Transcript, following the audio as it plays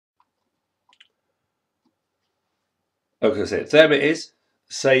Okay, so there it is,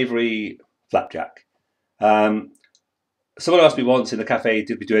 savoury flapjack. Someone asked me once in the cafe,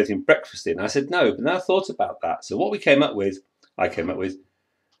 did we do anything breakfast in? I said no, but then I thought about that. So what I came up with,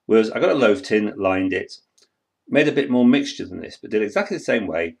 was I got a loaf tin, lined it, made a bit more mixture than this, but did it exactly the same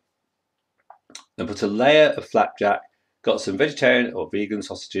way, and put a layer of flapjack, got some vegetarian or vegan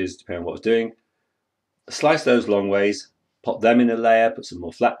sausages, depending on what I was doing, sliced those long ways, pop them in a layer, put some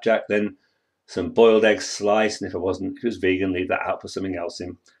more flapjack, then some boiled eggs sliced, and if it was vegan, leave that out, put something else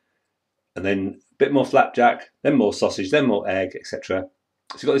in, and then a bit more flapjack, then more sausage, then more egg, etc.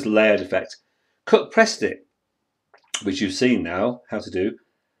 So you've got this layered effect. Pressed it, which you've seen now how to do,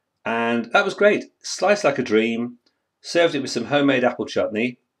 and that was great. Sliced like a dream, served it with some homemade apple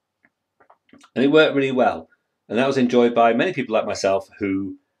chutney, and it worked really well. And that was enjoyed by many people like myself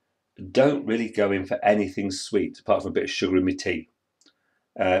who don't really go in for anything sweet apart from a bit of sugar in my tea.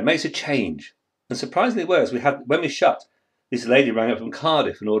 It makes a change, and surprisingly works. When we shut, this lady rang up from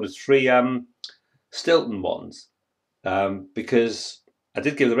Cardiff and ordered 3 Stilton ones, because I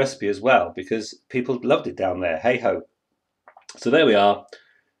did give the recipe as well because people loved it down there. Hey ho! So there we are.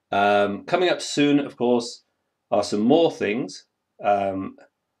 Coming up soon, of course, are some more things.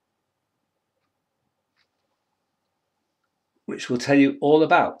 Which we'll tell you all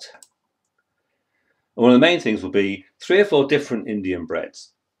about. And one of the main things will be 3 or 4 different Indian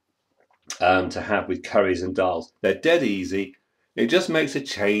breads to have with curries and dals. They're dead easy. It just makes a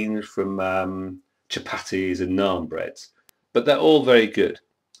change from chapatis and naan breads, but they're all very good.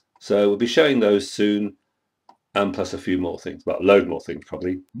 So we'll be showing those soon, and plus a few more things. Well, a load more things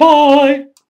probably. Bye!